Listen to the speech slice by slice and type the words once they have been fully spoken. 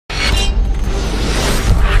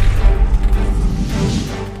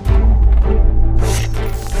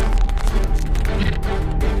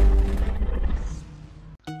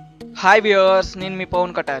Hi viewers, నేను మీ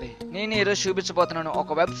పవన్ కటారి. నేను ఈరోజు చూపించబోతున్నాను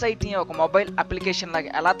ఒక వెబ్సైట్ని ఒక మొబైల్ అప్లికేషన్ లాగా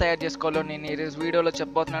ఎలా తయారు చేసుకోవాలో నేను ఈరోజు వీడియోలో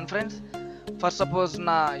చెప్పబోతున్నాను ఫ్రెండ్స్. ఫస్ట్ సపోజ్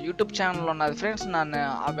నా యూట్యూబ్ ఛానల్ ఉన్నది ఫ్రెండ్స్. నేను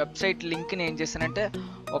ఆ వెబ్సైట్ లింక్ని ఏం చేశానంటే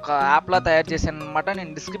ఒక యాప్లా తయారు చేశాను అనమాట.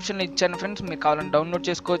 నేను డిస్క్రిప్షన్లో ఇచ్చాను ఫ్రెండ్స్, మీకు కావాలని డౌన్లోడ్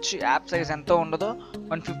చేసుకోవచ్చు. యాప్ సైజ్ ఎంతో ఉండదు,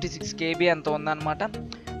 156 KB అంత ఉందన్నమాట.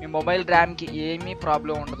 మీ మొబైల్ ర్యామ్కి ఏమీ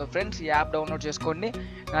ప్రాబ్లం ఉండదు ఫ్రెండ్స్. ఈ యాప్ డౌన్లోడ్ చేసుకోండి.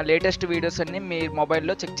 నా లేటెస్ట్ వీడియోస్ అన్నీ మీ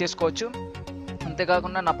మొబైల్లో చెక్ చేసుకోవచ్చు.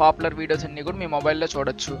 అంతేకాకుండా నా పాపులర్ వీడియోస్ అన్నీ కూడా మీ మొబైల్లో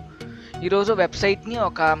చూడొచ్చు. ఈరోజు వెబ్సైట్ని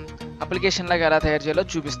ఒక అప్లికేషన్ లాగా ఎలా తయారు చేయాలో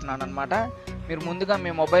చూపిస్తున్నాను అనమాట. మీరు ముందుగా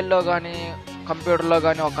మీ మొబైల్లో కానీ కంప్యూటర్లో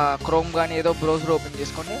కానీ ఒక క్రోమ్ కానీ ఏదో బ్రౌజర్ ఓపెన్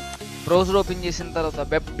చేసుకోండి. బ్రౌజర్ ఓపెన్ చేసిన తర్వాత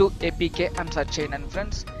web2apk అని సెర్చ్ చేయండి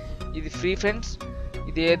ఫ్రెండ్స్. ఇది ఫ్రీ ఫ్రెండ్స్.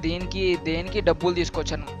 ఇది దేనికి డబ్బులు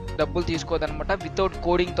తీసుకోదనమాట. వితౌట్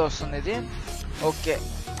కోడింగ్తో వస్తుంది ఇది. ఓకే,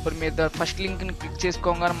 ఇప్పుడు మీరు ఫస్ట్ లింక్ని క్లిక్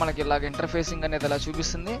చేసుకోగానే మనకి ఇలాగ ఇంటర్ఫేసింగ్ అనేది ఇలా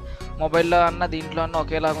చూపిస్తుంది. మొబైల్లో అన్న దీంట్లో అన్న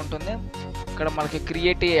ఒకేలాగా ఉంటుంది. ఇక్కడ మనకి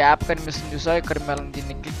క్రియేట్ యాప్ కనిపిస్తుంది చూసా. ఇక్కడ మనం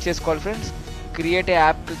దీన్ని క్లిక్ చేసుకోవాలి ఫ్రెండ్స్. క్రియేట్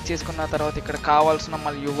యాప్ క్లిక్ చేసుకున్న తర్వాత ఇక్కడ కావాల్సిన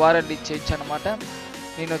మళ్ళీ URL ఇచ్చేయచ్చు అనమాట.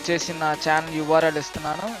 నేను వచ్చేసి నా ఛానల్ URL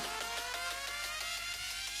ఇస్తున్నాను.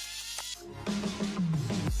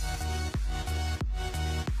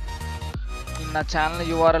 నా ఛానల్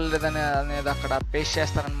URL అనేది అక్కడ పేస్ట్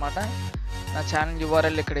చేస్తానమాట. నా ఛానల్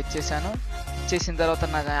URL ఇక్కడ ఇచ్చేసిన తర్వాత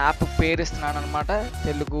నాకు యాప్ పేరు ఇస్తున్నాను అనమాట.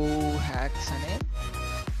 తెలుగు హ్యాక్స్ అని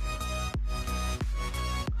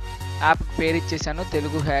యాప్ పేరు ఇచ్చేసాను,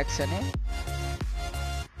 తెలుగు హ్యాక్స్ అని.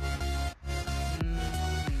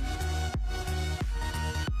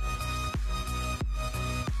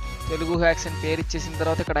 తెలుగు హ్యాక్స్ అని పేరు ఇచ్చేసిన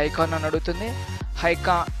తర్వాత ఇక్కడ ఐకాన్ అని అడుగుతుంది.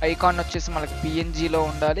 ఐకాన్ వచ్చేసి మనకి PNGలో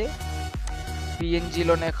ఉండాలి.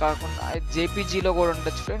 PNGలోనే కాకుండా JPGలో కూడా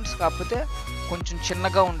ఉండొచ్చు ఫ్రెండ్స్. కాకపోతే కొంచెం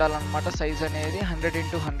చిన్నగా ఉండాలన్నమాట. సైజ్ అనేది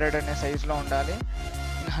 100x100 అనే సైజులో ఉండాలి.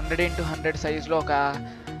 100x100 సైజులో ఒక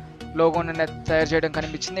లోగోని తయారు చేయడం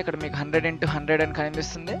కనిపించింది. ఇక్కడ మీకు 100x100 అని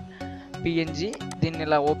కనిపిస్తుంది PNG. దీన్ని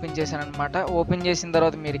ఇలా ఓపెన్ చేశాను అనమాట. ఓపెన్ చేసిన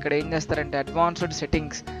తర్వాత మీరు ఇక్కడ ఏం చేస్తారంటే అడ్వాన్స్డ్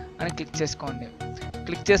సెట్టింగ్స్ అని క్లిక్ చేసుకోండి.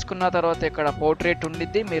 క్లిక్ చేసుకున్న తర్వాత ఇక్కడ పోర్ట్రేట్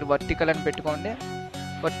ఉండిద్ది. మీరు వర్టికల్ అని పెట్టుకోండి.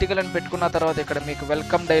 వర్టికల్ అని పెట్టుకున్న తర్వాత ఇక్కడ మీకు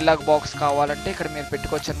వెల్కమ్ డైలాగ్ బాక్స్ కావాలంటే ఇక్కడ మీరు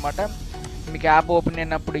పెట్టుకోవచ్చు అనమాట. మీకు యాప్ ఓపెన్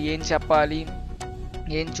అయినప్పుడు ఏం చెప్పాలి,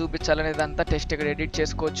 ఏం చూపించాలనేది అంతా టెస్ట్ ఇక్కడ ఎడిట్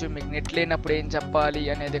చేసుకోవచ్చు. మీకు నెట్ లేనప్పుడు ఏం చెప్పాలి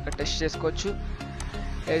అనేది ఇక్కడ టెస్ట్ చేసుకోవచ్చు.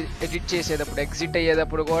 ఎడిట్ చేసేటప్పుడు ఎగ్జిట్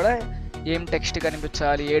అయ్యేటప్పుడు కూడా ఏం టెక్స్ట్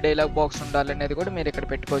కనిపించాలి, ఏ డైలాగ్ బాక్స్ ఉండాలి అనేది కూడా మీరు ఇక్కడ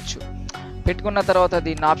పెట్టుకోవచ్చు. పెట్టుకున్న తర్వాత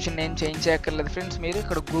దీన్ని ఆప్షన్ ఏం చేంజ్ చేయక్కర్లేదు ఫ్రెండ్స్. మీరు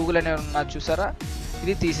ఇక్కడ గూగుల్ అనేది ఉన్నది చూసారా,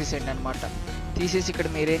 ఇది తీసేసేయండి అనమాట. తీసేసి ఇక్కడ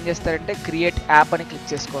మీరు ఏం చేస్తారంటే క్రియేట్ యాప్ అని క్లిక్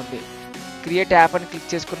చేసుకోండి. క్రియేట్ యాప్ అని క్లిక్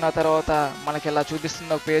చేసుకున్న తర్వాత మనకి ఇలా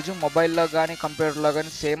చూపిస్తుంది ఒక పేజ్. మొబైల్లో కానీ కంప్యూటర్లో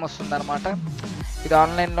కానీ సేమ్ వస్తుంది అనమాట. ఇది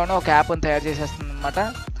ఆన్లైన్లోనే ఒక యాప్ని తయారు చేసేస్తుంది అనమాట.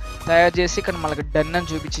 తయారు చేసి ఇక్కడ మనకి డన్ అని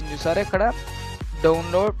చూపించింది చూసారా. ఇక్కడ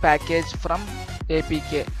డౌన్లోడ్ ప్యాకేజ్ ఫ్రమ్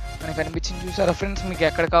APK అని కనిపించింది చూసారా ఫ్రెండ్స్. మీకు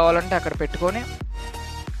ఎక్కడ కావాలంటే అక్కడ పెట్టుకొని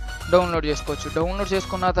డౌన్లోడ్ చేసుకోవచ్చు. డౌన్లోడ్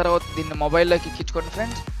చేసుకున్న తర్వాత దీన్ని మొబైల్లోకి ఎక్కించుకోండి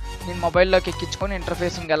ఫ్రెండ్స్. నేను మొబైల్లోకి ఎక్కించుకొని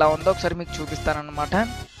ఇంటర్ఫేసింగ్ ఎలా ఉందో ఒకసారి మీకు చూపిస్తానమాట.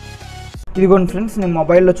 ఇదిగోండి ఫ్రెండ్స్, నేను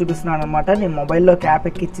మొబైల్లో చూపిస్తున్నాను అనమాట. నేను మొబైల్లోకి యాప్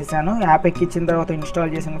ఎక్కిచ్చేసాను. యాప్ ఎక్కించిన తర్వాత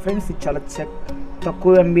ఇన్స్టాల్ చేశాను ఫ్రెండ్స్. ఇది చాలా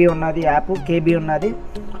తక్కువ MB ఉన్నది, యాప్ KB ఉన్నది.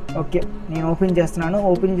 ఓకే, నేను ఓపెన్ చేస్తున్నాను.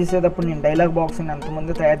 ఓపెన్ చేసేటప్పుడు నేను డైలాగ్ బాక్స్ని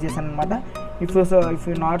అంతకుముందు తయారు చేశాను అనమాట. If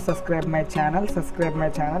you not subscribe my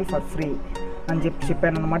channel for free అని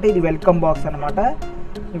చెప్పాను అనమాట. ఇది వెల్కమ్ బాక్స్ అనమాట.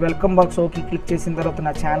 ఈ వెల్కమ్ బాక్స్ ఓకే క్లిక్ చేసిన తర్వాత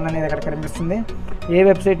నా ఛానల్ అనేది అక్కడ కనిపిస్తుంది. ఏ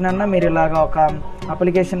వెబ్సైట్ నన్నా మీరు ఇలాగా ఒక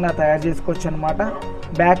అప్లికేషన్ తయారు చేసుకోవచ్చు అనమాట.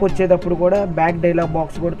 బ్యాక్ వచ్చేటప్పుడు కూడా బ్యాక్ డైలాగ్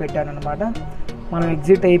బాక్స్ కూడా పెట్టాను అనమాట. మనం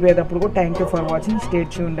ఎగ్జిట్ అయిపోయేటప్పుడు కూడా thank you for watching, stay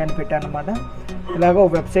tuned అని పెట్టాను అనమాట. ఇలాగ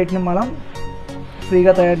ఒక వెబ్సైట్ని మనం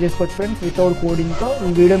ఫ్రీగా తయారు చేసుకోవచ్చు ఫ్రెండ్స్, వితౌట్ కోడింగ్తో. ఈ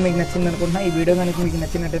వీడియో మీకు నచ్చింది అనుకుంటున్నా. ఈ వీడియో కనుక మీకు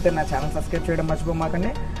నచ్చినట్టయితే నా ఛానల్ సబ్స్క్రైబ్ చేయడం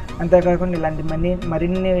మర్చిపోమాకండి. అంతేకాకుండా ఇలాంటి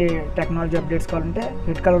మరిన్ని టెక్నాలజీ అప్డేట్స్ కావాలంటే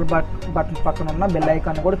రెడ్ కలర్ బటన్ పక్కన ఉన్న బెల్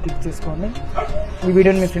ఐకాన్ కూడా క్లిక్ చేసుకోండి. ఈ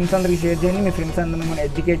వీడియోని మీ ఫ్రెండ్స్ అందరికీ షేర్ చేయండి. మీ ఫ్రెండ్స్ అందరినీ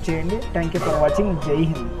ఎడ్యుకేట్ చేయండి. Thank you for watching. జై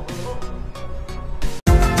హింద్.